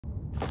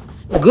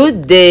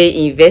Good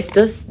day,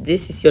 investors.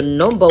 This is your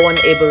number one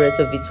able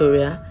realtor,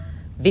 Victoria,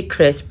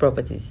 Vicrest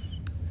Properties.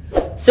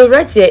 So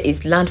right here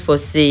is land for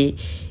sale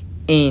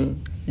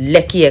in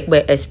Lekki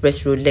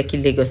Express Road,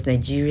 Lekki, Lagos,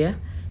 Nigeria.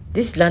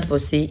 This land for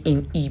sale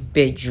in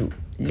Ibeju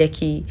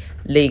Lekki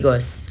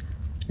Lagos,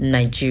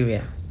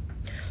 Nigeria.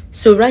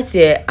 So right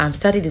here, I'm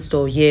starting the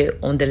store here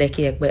on the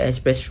Lekki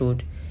Express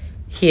Road,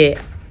 here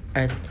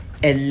at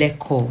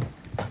Ibeju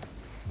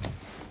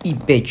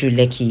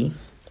Lekki.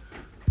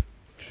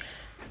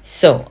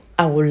 So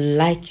I would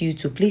like you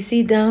to please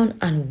sit down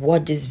and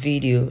watch this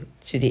video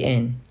to the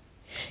end.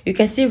 You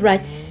can see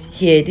right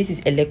here, this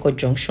is Alaro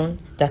Junction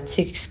that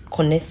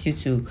connects you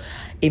to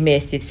Ime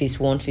Estate Phase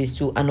 1, Phase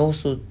 2, and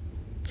also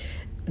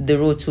the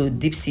road to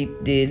Deep Sea,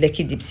 the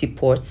Lekki Deep Sea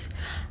Port,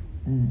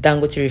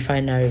 Dangote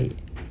Refinery,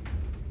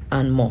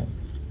 and more.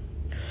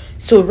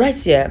 So right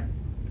here,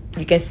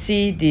 you can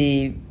see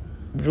the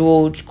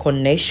road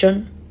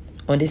connection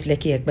on this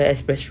Lekki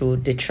Express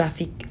Road, the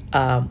traffic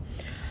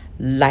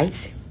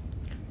lights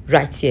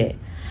right here.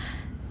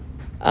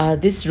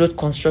 This road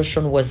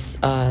construction was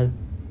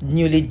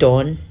newly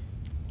done,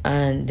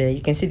 and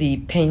you can see the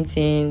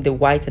painting, the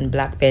white and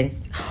black paint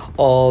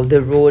of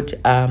the road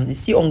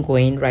is still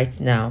ongoing right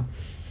now.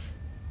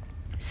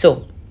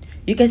 So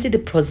you can see the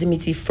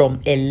proximity from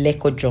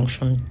Alaro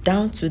Junction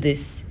down to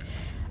this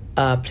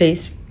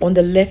place on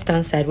the left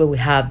hand side where we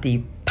have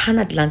the Pan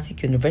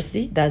Atlantic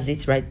University. That's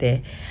it right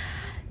there.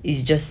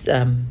 It's just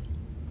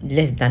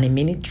less than a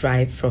minute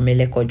drive from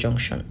Alaro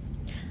Junction.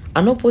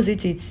 And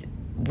opposite it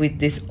with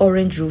this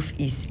orange roof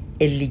is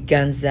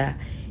Eleganza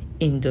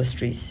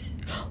Industries.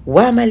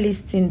 Why am I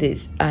listing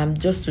this?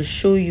 Just to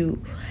show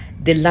you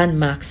the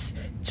landmarks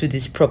to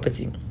this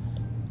property.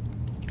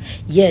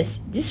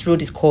 Yes, this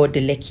road is called the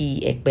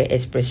Lekki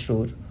Express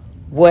Road.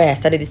 Where I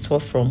started this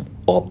tour from,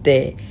 up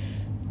there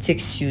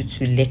takes you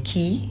to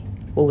Lekki,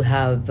 where we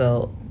have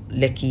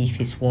Lekki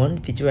Phase 1,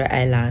 Victoria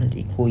Island,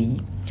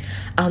 Ikoyi.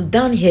 And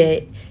down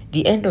here,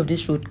 the end of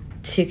this road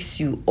takes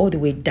you all the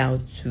way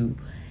down to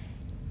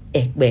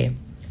Ekbe.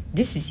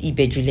 This is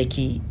Ibeju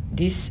Lekki.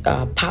 These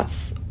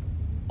parts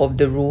of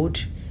the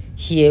road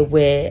here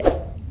where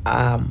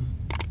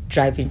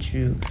driving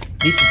through,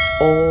 this is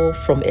all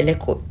from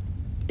Alaro,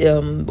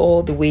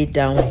 all the way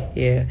down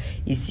here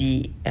you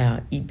see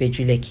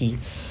Ibeju Lekki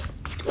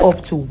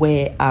up to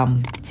where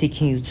I'm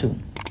taking you to.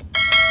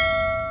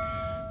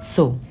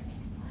 So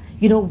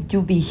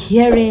you'll be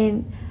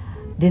hearing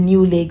the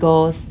new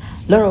Lagos,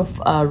 a lot of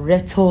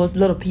realtors, a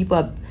lot of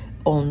people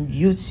on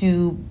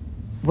YouTube,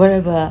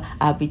 wherever,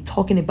 I'll be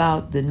talking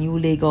about the new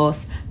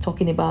Lagos,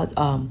 talking about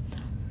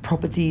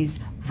properties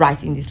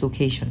right in this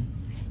location.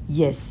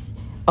 Yes,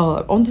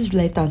 on this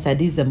left hand side,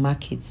 this is a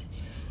market.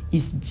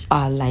 It's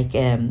like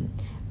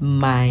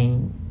my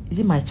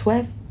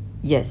 12?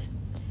 Yes,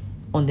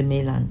 on the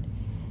mainland.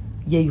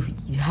 Yeah, you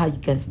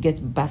can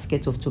get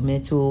baskets of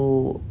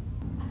tomato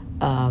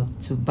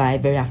to buy,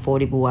 very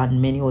affordable,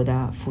 and many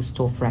other food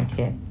stuff right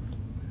here.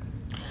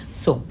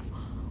 So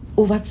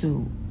over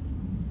to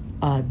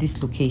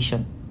this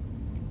location.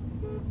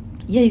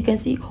 Yeah, you can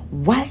see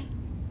why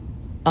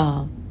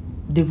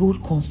the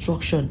road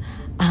construction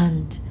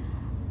and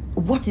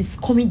what is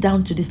coming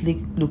down to this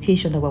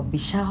location that will be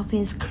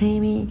shouting,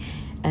 screaming,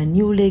 and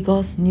new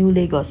Lagos, new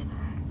Lagos.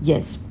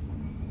 Yes.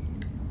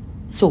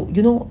 So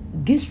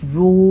this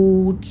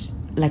road,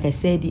 like I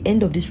said, the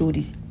end of this road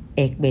is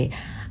Ekbe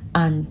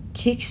and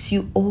takes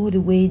you all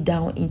the way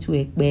down into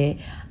Ekbe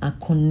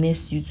and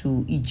connects you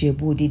to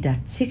Ijebu,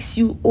 that takes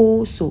you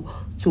also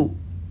to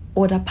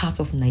other parts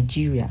of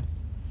Nigeria.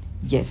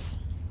 Yes,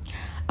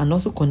 and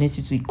also connects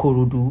you to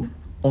Ikorodu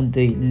on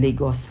the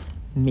Lagos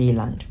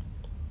mainland.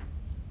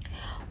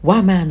 Why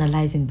am I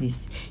analyzing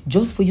this?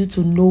 Just for you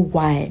to know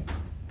why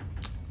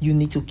you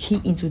need to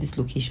key into this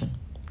location.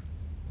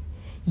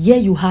 Here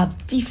you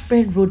have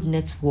different road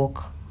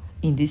network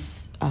in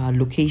this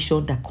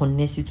location that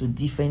connects you to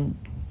different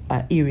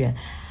area,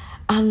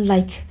 and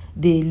like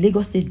the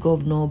Lagos State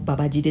Governor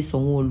Babajide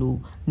Sanwo-Olu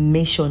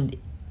mentioned,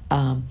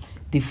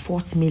 the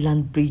 4th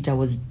mainland bridge that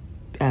was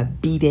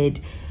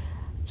bidded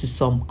to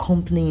some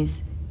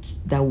companies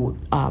that would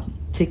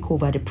take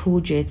over the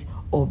project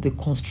of the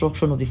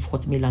construction of the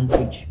 4th mainland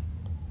bridge.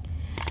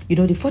 The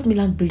 4th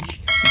mainland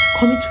bridge is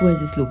coming towards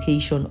this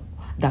location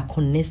that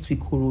connects to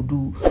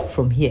Ikorodu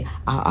from here.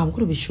 I'm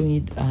going to be showing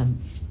you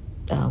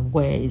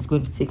where it's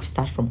going to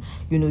start from.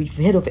 You've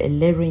heard of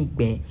Alaro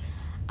Igbe,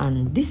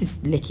 and this is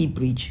Lekki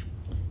Bridge.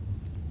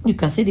 You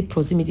can see the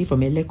proximity from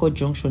Alaro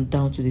Junction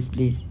down to this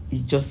place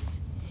is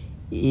just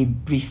a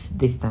brief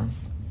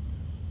distance.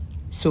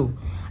 So,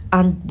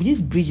 and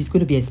this bridge is going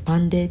to be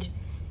expanded.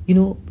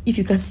 If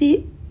you can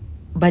see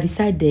by the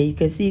side there, you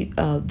can see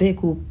a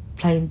vehicle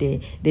plying there.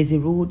 There's a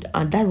road,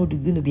 and that road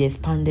is going to be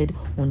expanded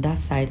on that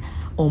side,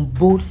 on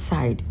both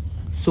sides.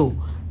 So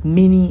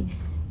many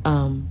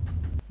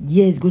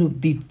here is going to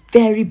be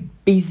very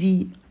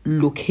busy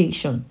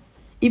location.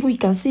 Even you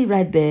can see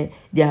right there,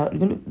 there are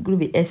going to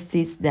be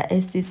estates. There are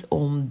estates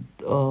on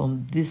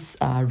this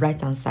right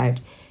hand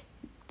side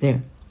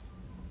there.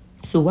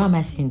 So why am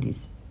I saying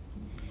this?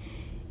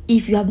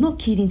 If you have not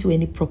keyed into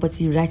any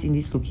property right in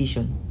this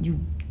location, you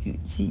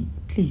see,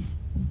 please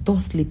don't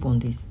sleep on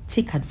this.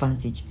 Take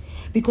advantage,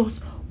 because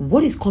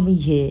what is coming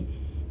here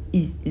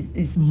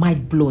is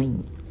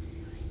mind-blowing.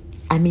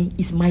 I mean,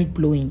 it's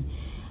mind-blowing,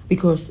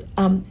 because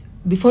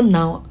before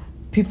now,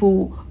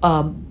 people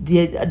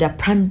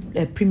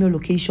the premium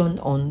location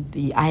on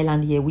the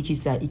island here, which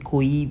is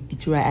Ikoyi,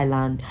 Victoria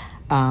Island,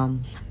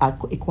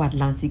 Eco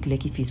Atlantic,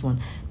 Lekki Phase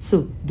 1.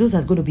 So those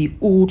are going to be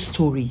old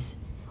stories.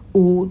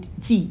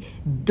 The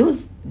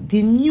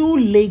new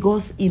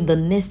Lagos in the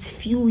next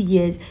few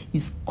years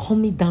is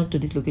coming down to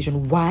this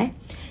location. Why?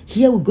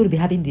 Here we're going to be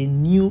having the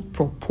new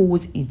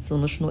proposed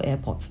international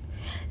airport.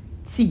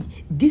 See,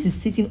 this is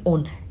sitting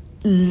on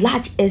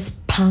large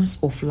expanse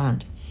of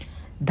land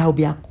that will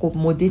be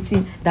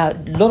accommodating,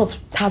 that a lot of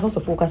thousands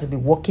of workers will be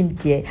working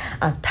there,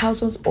 and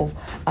thousands of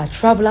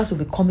travelers will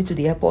be coming to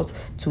the airport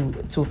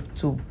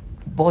to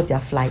board their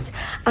flights.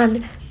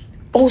 And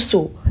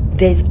also,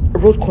 there's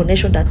road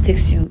connection that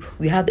takes you.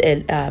 We have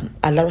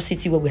Alaro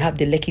City, where we have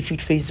the Lekki Free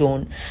Trade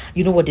Zone.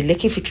 You know what the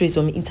Lekki Free Trade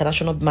Zone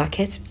international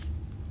market?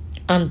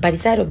 And by the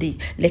side of the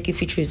Lekki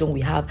Free Trade Zone,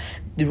 we have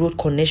the road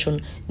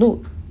connection.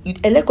 No,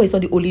 Eleko is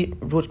not the only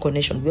road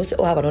connection. We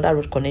also have another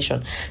road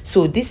connection.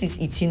 So this is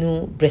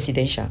Itinu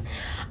residential.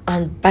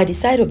 And by the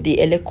side of the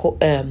Eleko,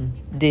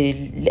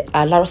 the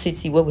Alaro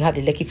City, where we have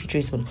the Lekki Free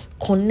Trade Zone,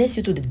 connects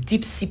you to the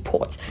deep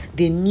seaport,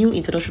 the new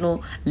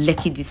international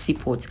Lekki deep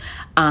seaport,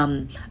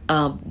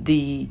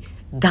 the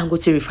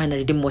Dangote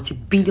Refinery, the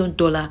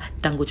multi-billion-dollar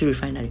Dangote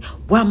Refinery.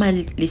 Why am I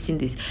listing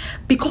this?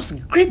 Because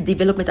great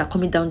development are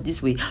coming down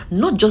this way.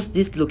 Not just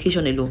this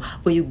location alone.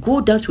 When you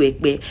go down to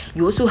Ekpe,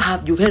 you also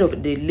have, you've heard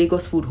of the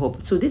Lagos Food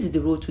Hub. So this is the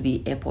road to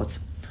the airport.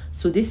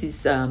 So this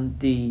is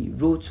the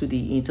road to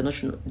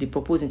the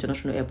proposed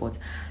international airport.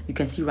 You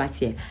can see right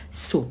here.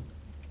 So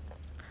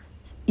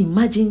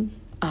imagine,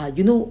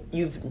 you know,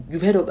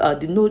 you've heard of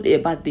the note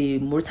about the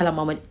Murtala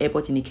Mohammed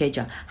Airport in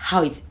Ikeja,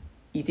 how it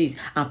is,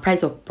 and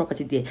price of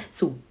property there.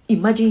 So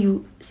imagine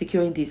you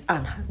securing this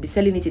and be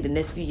selling it in the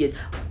next few years.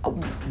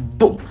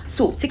 Boom.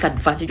 So take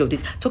advantage of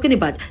this. Talking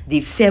about the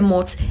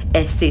Fairmont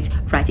Estate,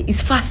 right?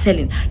 It's fast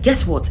selling.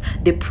 Guess what?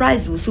 The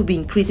price will also be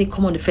increasing.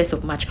 Come on the 1st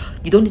of March.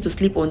 You don't need to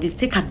sleep on this.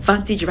 Take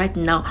advantage right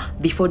now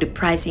before the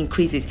price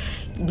increases.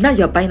 Now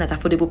you're buying at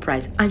affordable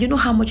price, and you know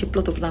how much a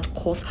plot of land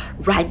costs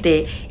right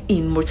there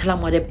in Murtala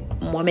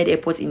Mohammed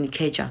Airport in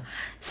Ikeja.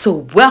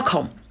 So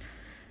welcome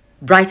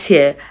right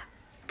here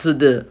to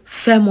the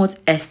Fairmont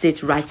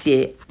Estate, right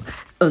here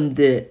on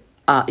the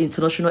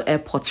International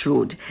Airport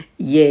Road,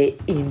 here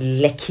in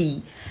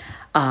Lekki,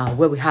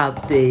 where we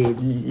have the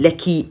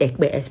Lekki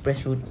Ekpe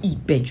Express Road,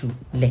 Ibeju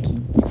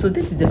Lekki. So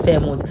this is the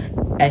Fairmont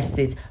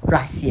Estate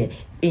right here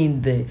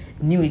in the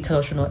new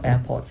International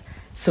Airport.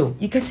 So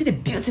you can see the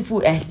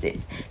beautiful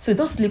estate. So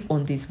don't sleep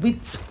on this.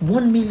 With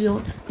 1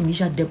 million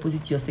initial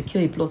deposit, you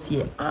secure a plot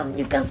here, and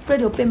you can spread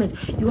your payment.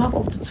 You have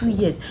up to 2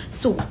 years.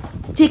 So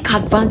take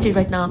advantage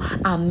right now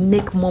and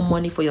make more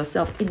money for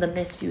yourself in the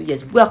next few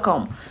years.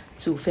 Welcome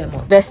to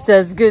Fairmont.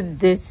 Investors, good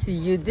day to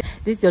you.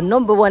 This is your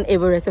number one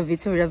Everett of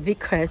Victoria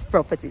Vickers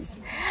Properties.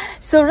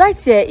 So right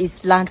here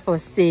is land for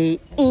sale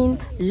in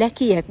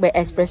Lekki Ekpe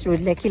Express Road,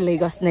 Lekki,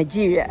 Lagos,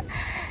 Nigeria.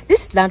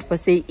 This is land for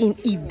sale in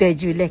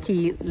Ibeju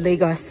Lekki,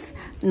 Lagos,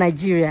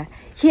 Nigeria.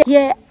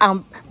 Here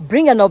I'm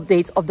bring an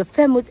update of the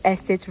Fairmont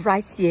Estate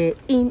right here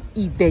in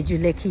Ibeju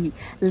Lekki,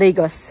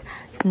 Lagos,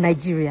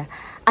 Nigeria.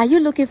 Are you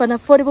looking for an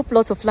affordable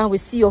plot of land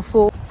with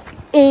CO4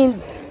 in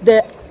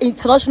the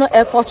International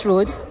Airport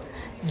Road?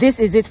 This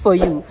is it for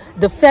you.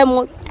 The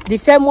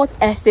Fairmont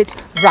Estate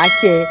right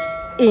here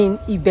in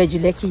Ibeju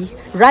Lekki,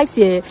 right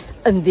here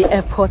on the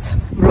airport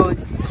road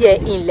here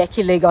in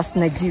Lekki, Lagos,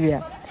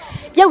 Nigeria.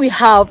 Here we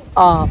have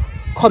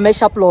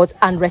commercial plots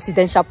and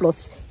residential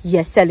plots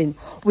here selling.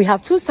 We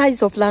have two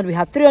sizes of land. We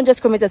have 300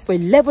 square meters for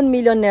 11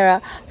 million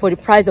naira for the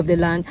price of the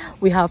land.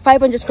 We have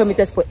 500 square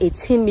meters for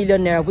 18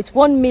 million naira. With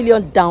 1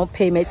 million down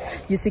payment,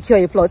 you secure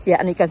your plot here,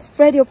 and you can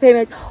spread your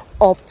payment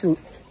up to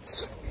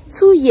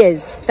 2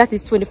 years. That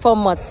is 24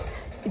 months.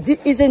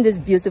 Isn't this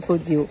beautiful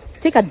deal?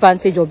 Take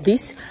advantage of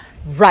this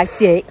right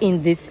here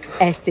in this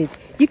estate.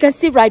 You can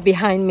see right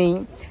behind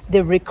me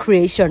the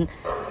recreation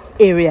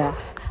area.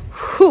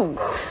 Whew.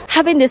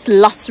 Having this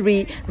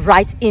luxury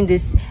right in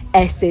this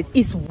estate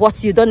is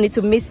what you don't need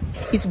to miss.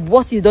 Is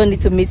what you don't need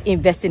to miss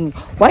investing in.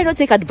 Why not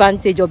take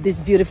advantage of this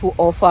beautiful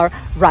offer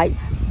right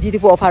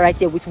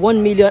here with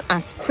 1 million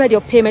and spread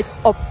your payment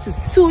up to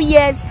 2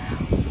 years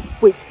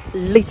with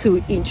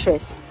little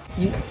interest.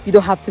 You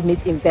don't have to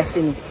miss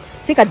investing.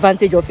 Take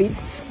advantage of it.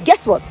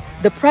 Guess what?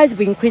 The price will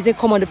be increasing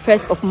come on the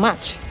 1st of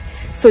March.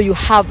 So you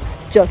have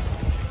just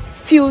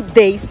few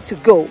days to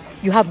go.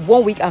 You have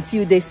 1 week and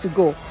few days to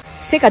go.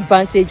 Take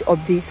advantage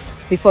of this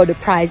before the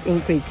price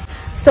increase.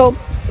 So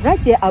right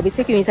here, I'll be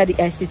taking you inside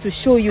the estate to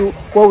show you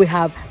what we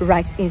have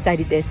right inside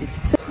this estate.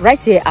 So right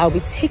here, I'll be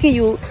taking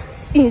you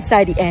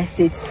inside the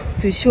estate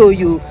to show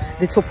you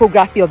the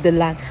topography of the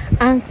land,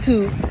 and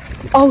to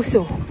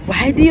also,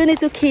 why do you need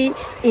to key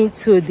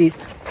into this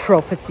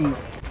property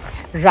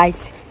right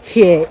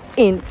here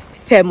in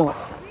Fairmont?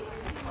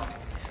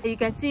 You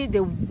can see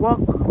the work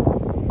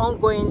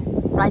ongoing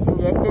right in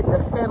the estate,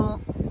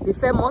 the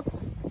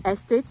Fairmont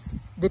Estate,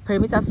 the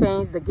perimeter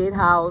fence, the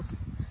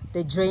gatehouse,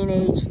 the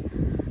drainage,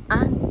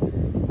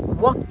 and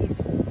work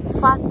is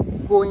fast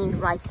going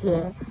right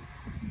here.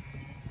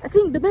 I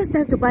think the best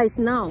time to buy is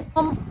now.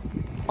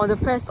 On the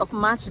 1st of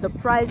March, the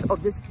price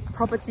of this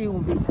property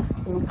will be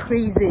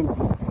increasing.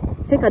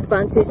 Take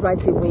advantage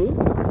right away.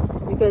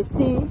 You can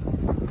see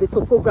the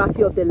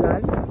topography of the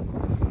land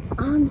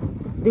and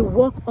the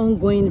work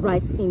ongoing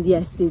right in the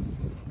estate.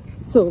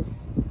 So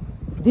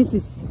this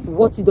is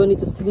what you don't need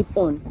to sleep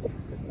on.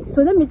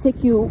 So let me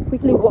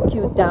quickly walk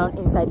you down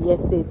inside the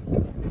estate.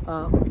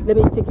 Let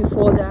me take you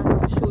further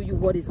to show you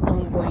what is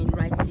ongoing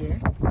right here.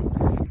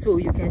 So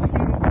you can see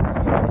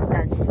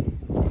that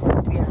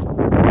we are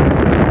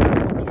seriously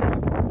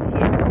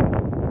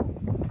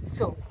here.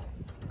 So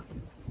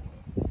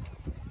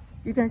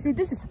you can see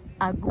this is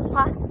a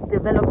fast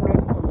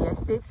development in the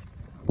estate.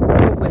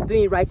 What we're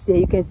doing right here,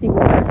 you can see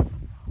workers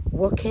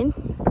working.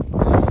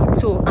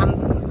 So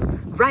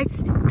I'm right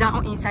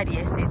down inside the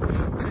estate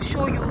to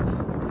show you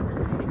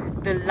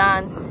the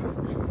land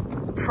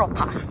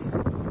proper.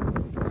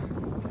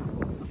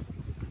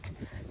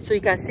 So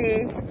you can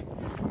see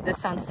the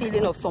sand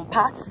filling of some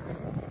parts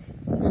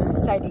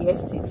inside the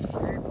estate.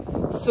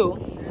 So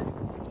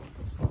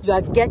you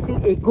are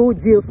getting a good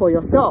deal for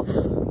yourself.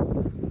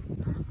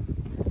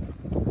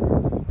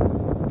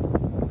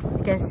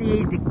 You can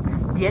see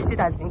the estate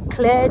has been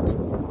cleared.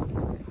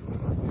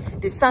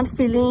 The sand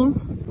filling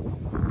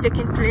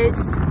taking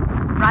place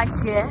right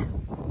here.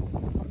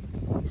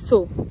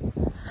 So,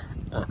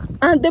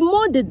 and the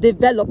more the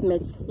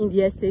development in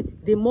the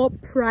estate, the more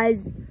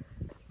price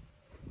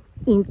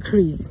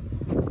increase.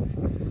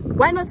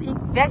 Why not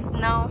invest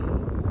now?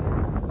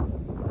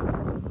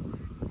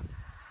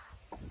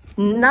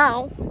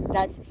 Now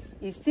that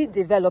it's still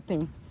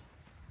developing,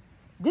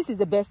 this is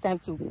the best time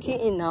to key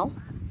in now,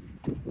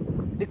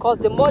 because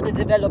the more the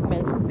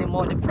development, the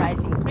more the price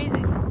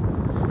increases.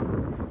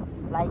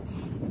 Like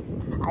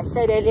I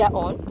said earlier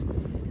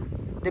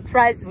on, the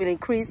price will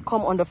increase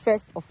come on the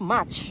 1st of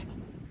March.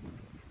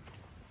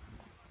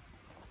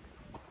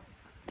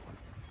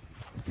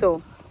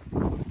 So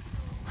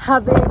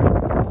having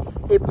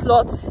a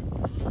plot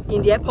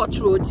in the airport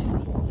road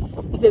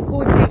is a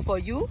good deal for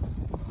you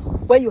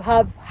when you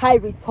have high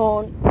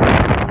return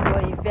on your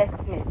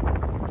investment.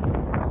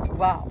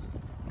 Wow.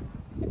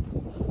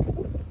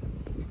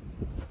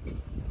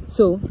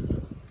 So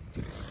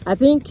I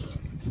think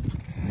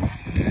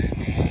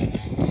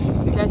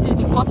you can see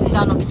the cutting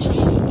down of the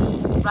tree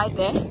right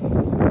there,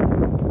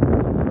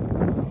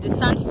 the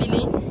sand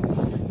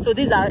filling. So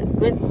these are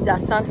going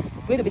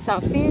to be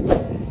sand filled,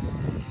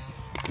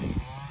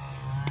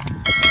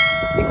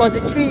 because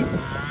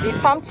the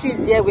palm trees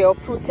there were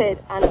uprooted,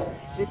 and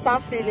the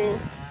sand filling,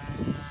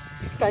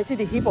 you can see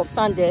the heap of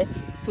sand there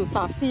to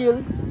sand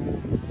fill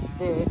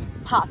the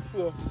paths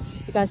here.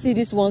 You can see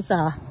these ones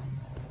are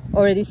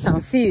already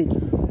sand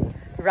filled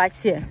right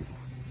here.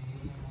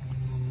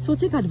 So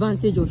take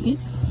advantage of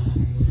it.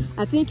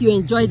 I think you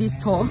enjoy this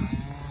tour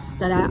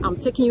that I'm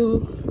taking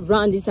you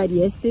around inside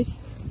the estate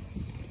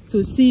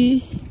to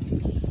see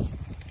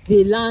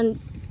the land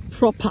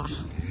proper.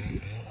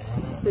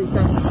 So you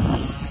can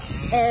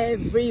see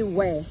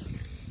everywhere.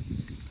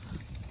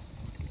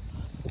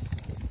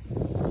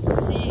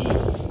 See,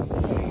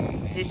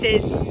 they say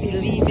it's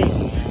believing.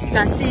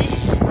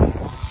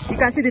 You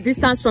can see the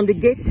distance from the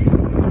gate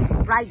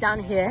right down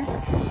here.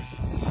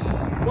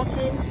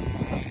 Walking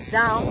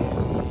down.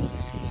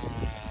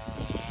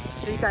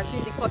 So you can see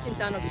the cutting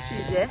down of the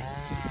trees there.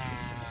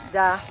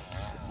 They're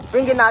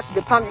bringing out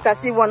the palm. You can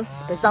see one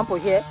example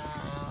here.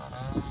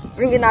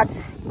 Bringing out,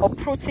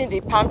 uprooting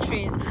the palm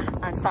trees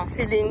and sand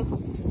filling.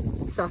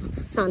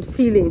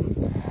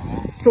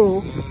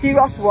 So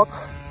serious work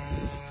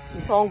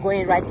is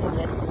ongoing right in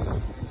the estate.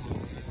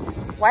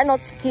 Why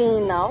not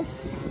skiing now?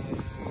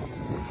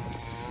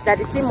 That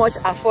is still much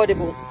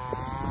affordable.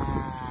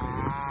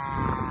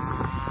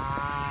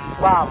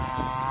 Wow.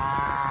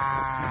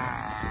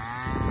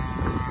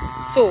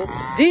 So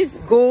this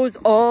goes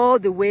all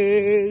the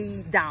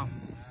way down.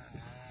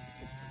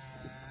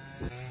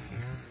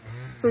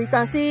 So you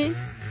can see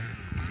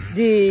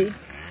the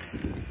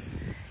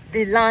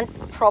land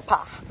proper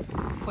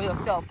for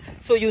yourself.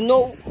 So you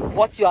know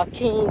what you are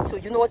keen, so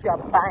you know what you are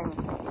buying.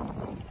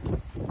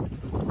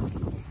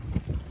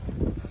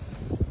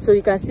 So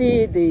you can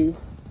see the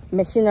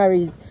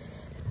machineries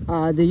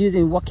they're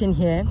using working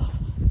here.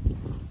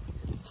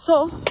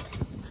 So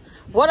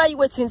what are you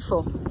waiting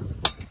for?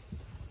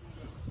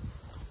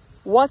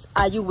 What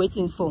are you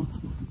waiting for?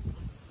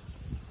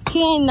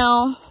 Key in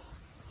now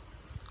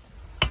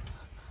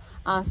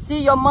and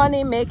see your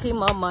money making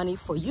more money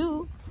for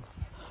you.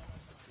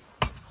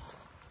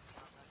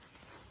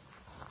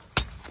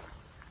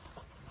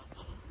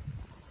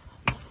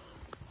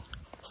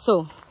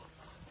 So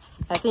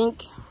I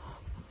think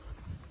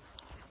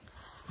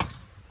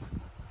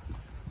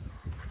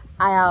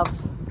I have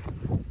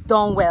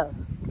done well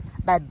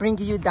by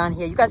bringing you down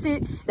here. You can see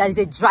that is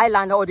a dry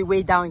land all the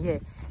way down here.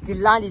 The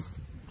land is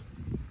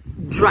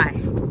dry.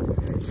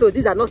 So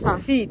these are not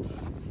sand feed.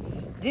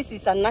 This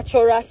is a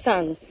natural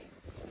sand.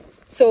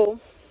 So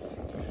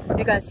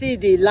you can see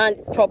the land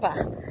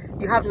proper.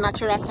 You have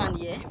natural sand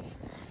here.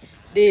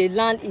 The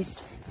land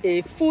is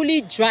a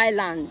fully dry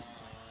land.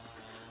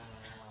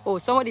 Oh,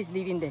 somebody is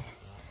living there.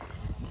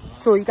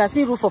 So you can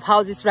see roof of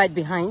houses right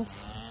behind.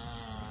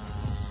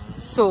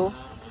 So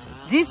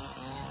this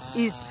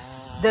is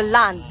the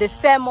land, the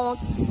Fairmont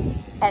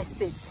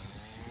Estate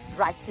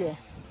right here.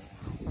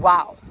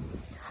 Wow.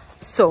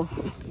 So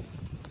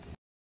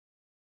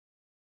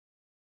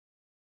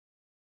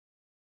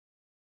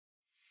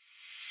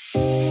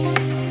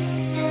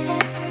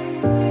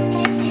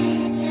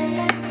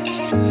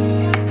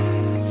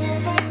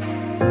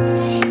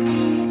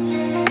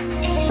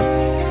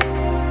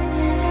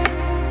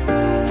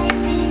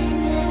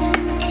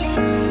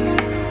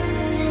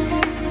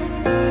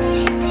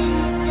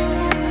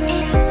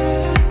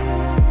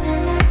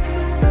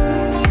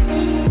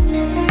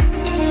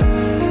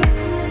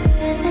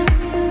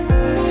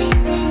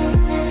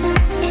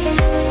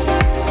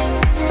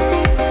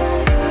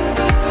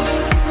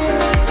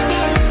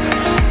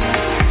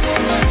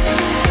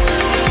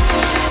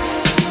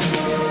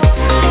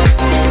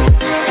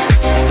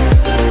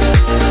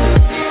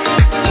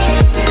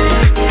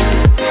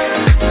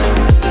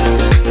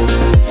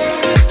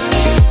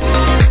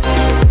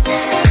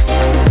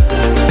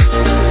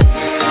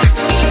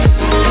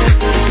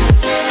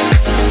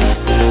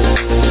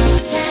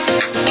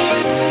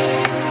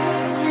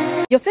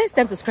your first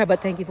time subscriber,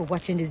 thank you for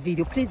watching this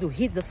video. Please do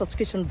hit the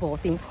subscription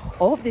button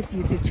of this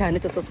YouTube channel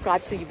to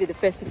subscribe so you'll be the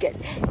first to get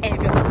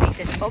every of our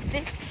latest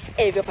updates,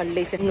 every of our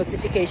latest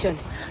notification.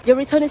 Your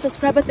returning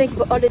subscriber, thank you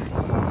for always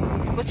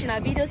watching our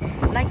videos.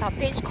 Like our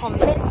page,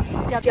 comment.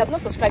 If you have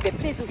not subscribed yet,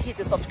 please do hit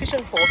the subscription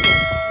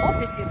button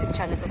of this YouTube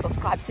channel to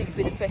subscribe so you'll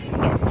be the first to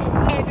get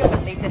every of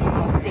our latest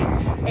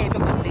updates,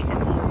 every of our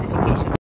latest notification.